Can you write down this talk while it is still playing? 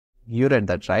You read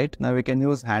that right. Now we can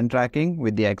use hand tracking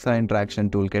with the XR Interaction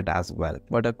Toolkit as well.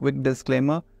 But a quick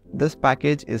disclaimer, this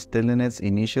package is still in its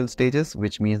initial stages,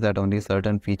 which means that only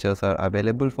certain features are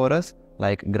available for us,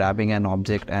 like grabbing an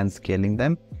object and scaling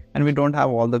them. And we don't have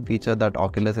all the features that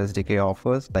Oculus SDK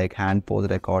offers, like hand pose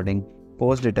recording,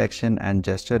 pose detection and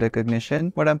gesture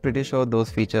recognition, but I'm pretty sure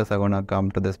those features are gonna come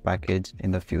to this package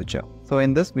in the future. So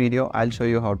in this video, I'll show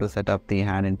you how to set up the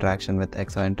hand interaction with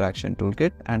XR Interaction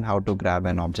Toolkit and how to grab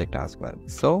an object as well.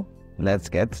 So let's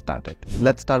get started.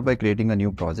 Let's start by creating a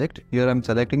new project. Here I'm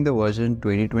selecting the version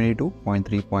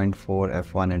 2022.3.4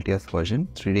 F1 LTS version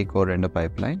 3D Core Render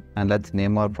Pipeline, and let's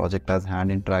name our project as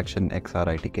Hand Interaction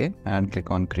XRITK and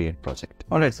click on Create Project.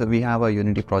 Alright, so we have a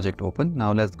Unity project open.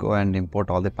 Now let's go and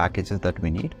import all the packages that we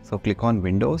need. So click on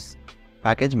Windows,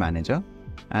 Package Manager,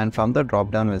 and from the drop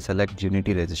down we'll select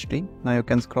Unity Registry. Now you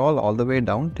can scroll all the way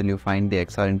down till you find the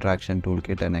XR Interaction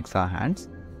Toolkit and XR Hands.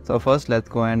 So first let's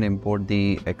go and import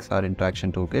the XR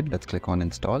Interaction Toolkit. Let's click on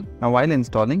Install. Now while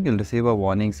installing, you'll receive a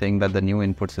warning saying that the new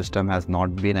input system has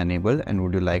not been enabled and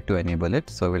would you like to enable it.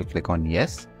 So we'll click on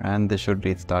Yes, and this should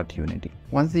restart Unity.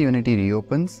 Once the Unity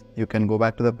reopens, you can go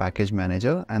back to the Package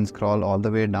Manager and scroll all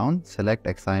the way down, select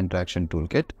XR Interaction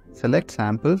Toolkit, select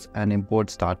Samples and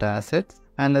import Starter Assets,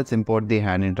 and let's import the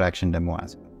Hand Interaction demo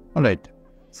as well. Alright.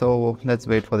 So let's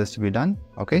wait for this to be done.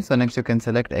 Okay, so next you can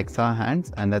select XR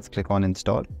Hands and let's click on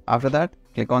Install. After that,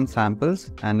 click on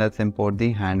Samples and let's import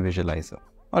the Hand Visualizer.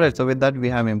 Alright, so with that we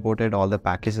have imported all the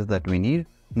packages that we need.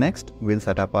 Next, we'll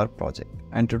set up our project.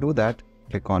 And to do that,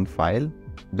 click on File,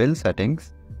 Build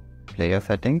Settings, Player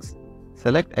Settings,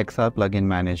 select XR Plugin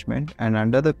Management, and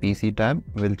under the PC tab,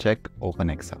 we'll check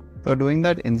OpenXR. So doing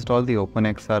that, install the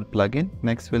OpenXR plugin.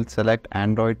 Next, we'll select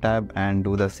Android tab and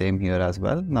do the same here as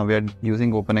well. Now we are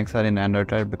using OpenXR in Android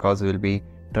tab because we'll be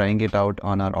trying it out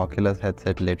on our Oculus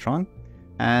headset later on.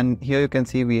 And here you can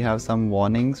see we have some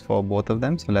warnings for both of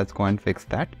them. So let's go and fix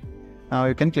that. Now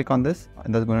you can click on this,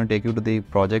 and that's going to take you to the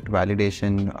project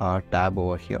validation tab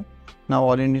over here. Now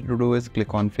all you need to do is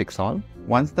click on Fix All.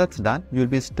 Once that's done, you'll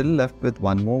be still left with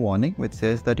one more warning which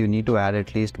says that you need to add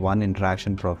at least one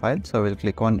interaction profile. So we'll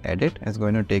click on Edit. It's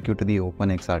going to take you to the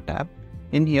OpenXR tab.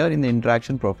 In here in the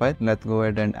interaction profile, let's go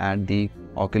ahead and add the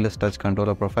Oculus Touch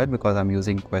Controller profile because I'm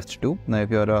using Quest 2. Now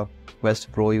if you're a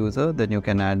Quest Pro user, then you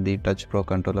can add the Touch Pro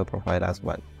controller profile as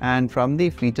well. And from the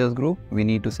features group, we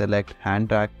need to select Hand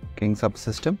Tracking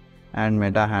Subsystem and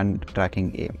Meta Hand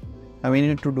Tracking Aim. Now we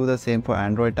need to do the same for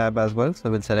Android tab as well.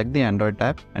 So we'll select the Android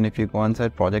tab, and if you go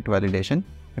inside project validation,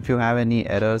 if you have any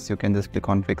errors, you can just click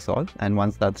on Fix All. And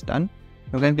once that's done,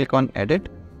 you can click on Edit,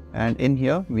 and in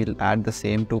here we'll add the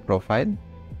same to profile,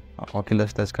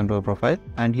 Oculus Touch Controller profile,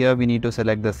 and here we need to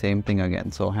select the same thing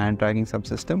again. So Hand Tracking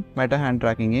Subsystem, Meta Hand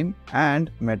Tracking Aim,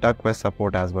 and Meta Quest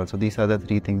support as well. So these are the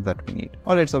three things that we need.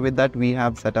 Alright, so with that we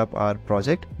have set up our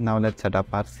project. Now let's set up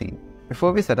our scene.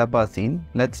 Before we set up our scene,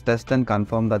 let's test and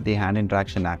confirm that the hand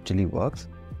interaction actually works.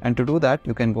 And to do that,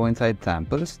 you can go inside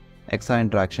Samples, XR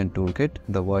Interaction Toolkit,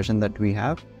 the version that we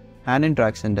have, Hand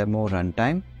Interaction Demo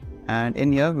Runtime, and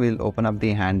in here we'll open up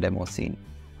the hand demo scene.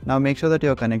 Now make sure that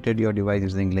you're connected to your device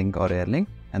using Link or AirLink,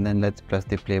 and then let's press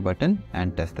the play button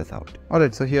and test this out.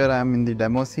 Alright, so here I am in the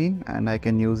demo scene, and I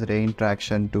can use Ray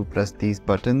Interaction to press these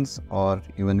buttons or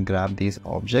even grab these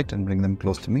objects and bring them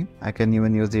close to me. I can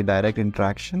even use the direct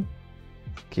interaction,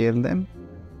 scale them,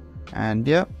 and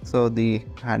yeah, so the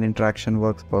hand interaction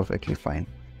works perfectly fine.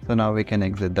 So now we can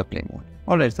exit the play mode.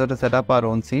 Alright, so to set up our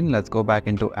own scene, let's go back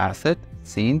into Asset,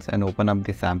 Scenes, and open up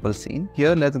the sample scene.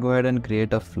 Here let's go ahead and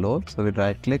create a floor. So we'll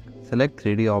right click, select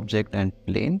 3D object and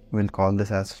plane. We'll call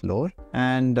this as floor.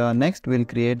 And next we'll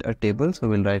create a table. So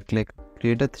we'll right click,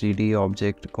 create a 3D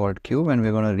object called cube, and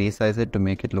we're going to resize it to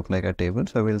make it look like a table.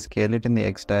 So we'll scale it in the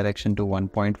X direction to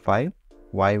 1.5,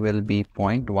 Y will be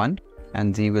 0.1,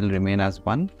 and Z will remain as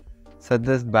 1. Set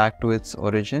this back to its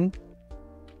origin,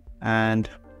 and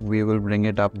we will bring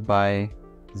it up by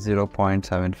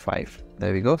 0.75.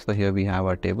 There we go. So here we have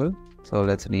our table. So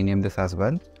let's rename this as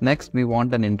well. Next, we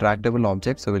want an interactable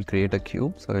object. So we'll create a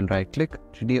cube. So we'll right click,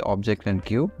 3D object and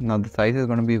cube. Now the size is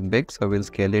going to be big. So we'll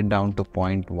scale it down to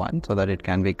 0.1 so that it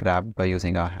can be grabbed by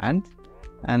using our hands.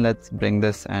 And let's bring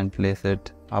this and place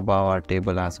it above our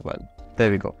table as well. There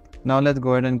we go. Now let's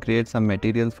go ahead and create some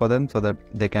materials for them so that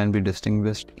they can be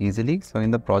distinguished easily. So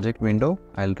in the project window,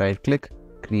 I'll right click,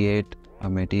 create a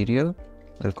material.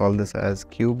 I'll call this as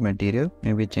cube material.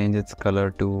 Maybe change its color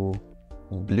to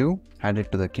blue, add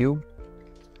it to the cube,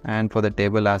 and for the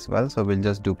table as well. So we'll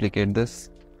just duplicate this,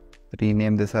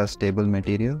 rename this as table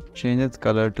material, change its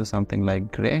color to something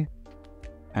like gray,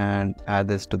 and add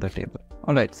this to the table.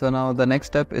 Alright, so now the next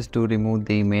step is to remove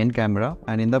the main camera,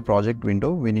 and in the project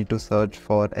window we need to search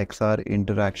for XR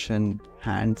interaction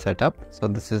hand setup. So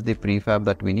this is the prefab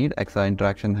that we need, XR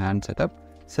interaction hand setup.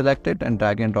 Select it and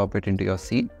drag and drop it into your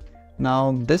scene.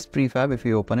 Now this prefab, if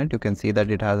you open it, you can see that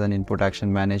it has an input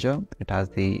action manager, it has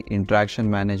the interaction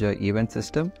manager event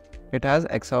system, it has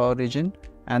XR origin,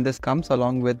 and this comes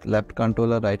along with left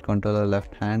controller, right controller,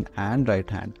 left hand and right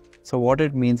hand. So what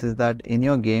it means is that in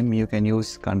your game you can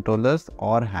use controllers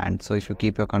or hands. So if you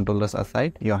keep your controllers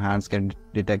aside, your hands get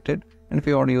detected, and if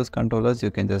you want to use controllers, you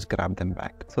can just grab them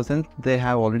back. So since they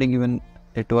have already given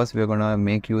it to us, we're gonna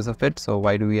make use of it. So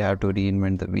why do we have to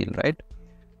reinvent the wheel, right?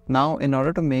 Now in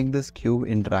order to make this cube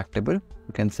interactable,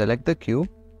 you can select the cube,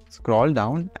 scroll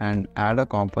down and add a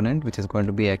component which is going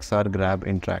to be XR grab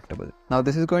interactable. Now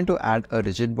this is going to add a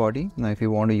rigid body. Now if you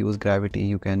want to use gravity,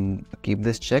 you can keep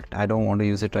this checked. I don't want to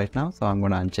use it right now, so I'm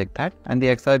going to uncheck that. And the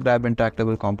XR grab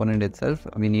interactable component itself,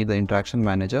 we need the interaction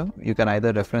manager. You can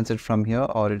either reference it from here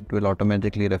or it will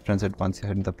automatically reference it once you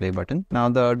hit the play button. Now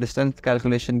the distance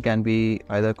calculation can be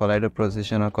either collider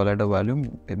position or collider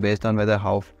volume based on whether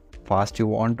how fast you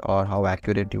want or how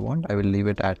accurate you want. I will leave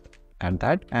it at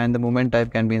that. And the movement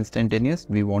type can be instantaneous.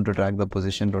 We want to track the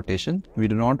position rotation. We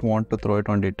do not want to throw it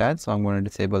on detach, so I'm going to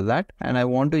disable that. And I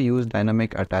want to use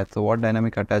dynamic attach. So what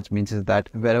dynamic attach means is that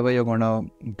wherever you're going to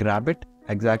grab it,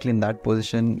 exactly in that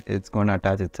position it's going to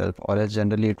attach itself, or else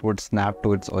generally it would snap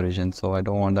to its origin. So I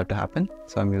don't want that to happen,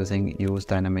 so I'm using use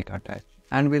dynamic attach.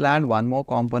 And we'll add one more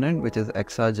component, which is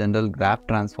XR general grab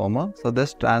transformer. So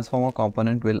this transformer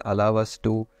component will allow us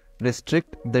to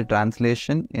restrict the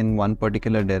translation in one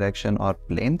particular direction or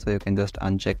plane. So you can just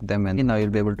uncheck them and now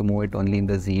you'll be able to move it only in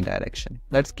the Z direction.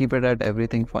 Let's keep it at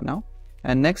everything for now.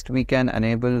 And next we can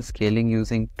enable scaling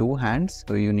using two hands.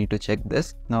 So you need to check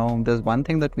this. Now there's one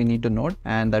thing that we need to note,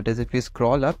 and that is if we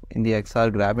scroll up in the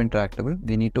XR grab interactable,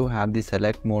 we need to have the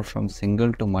select mode from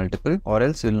single to multiple, or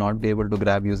else you'll not be able to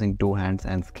grab using two hands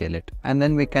and scale it. And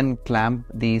then we can clamp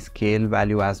the scale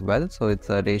value as well. So it's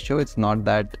a ratio. It's not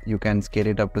that you can scale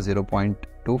it up to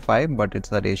 0.25, but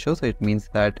it's a ratio. So it means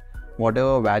that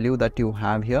whatever value that you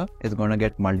have here is going to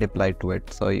get multiplied to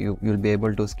it. So you'll be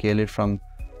able to scale it from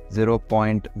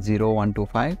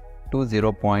 0.0125 to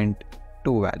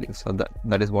 0.2 value. So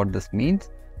that is what this means.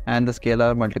 And the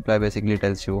scalar multiply basically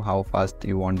tells you how fast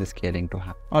you want the scaling to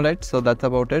happen. Alright, so that's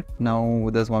about it. Now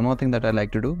there's one more thing that I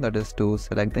like to do, that is to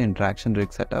select the interaction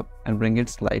rig setup and bring it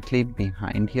slightly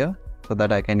behind here so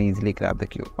that I can easily grab the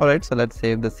cube. Alright, so let's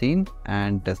save the scene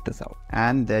and test this out.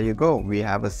 And there you go. We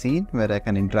have a scene where I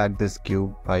can interact this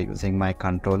cube by using my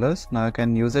controllers. Now I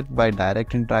can use it by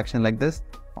direct interaction like this,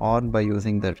 or by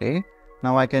using the ray.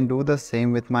 Now I can do the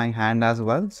same with my hand as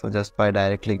well. So just by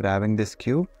directly grabbing this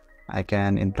cube, I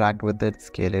can interact with it,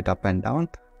 scale it up and down,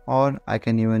 or I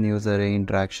can even use a ray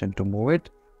interaction to move it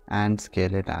and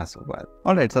scale it as well.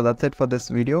 Alright, so that's it for this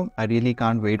video. I really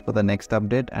can't wait for the next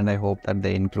update, and I hope that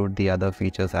they include the other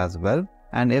features as well.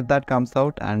 And if that comes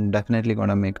out, I'm definitely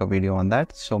gonna make a video on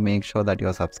that. So make sure that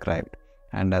you're subscribed.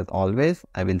 And as always,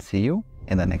 I will see you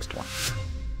in the next one.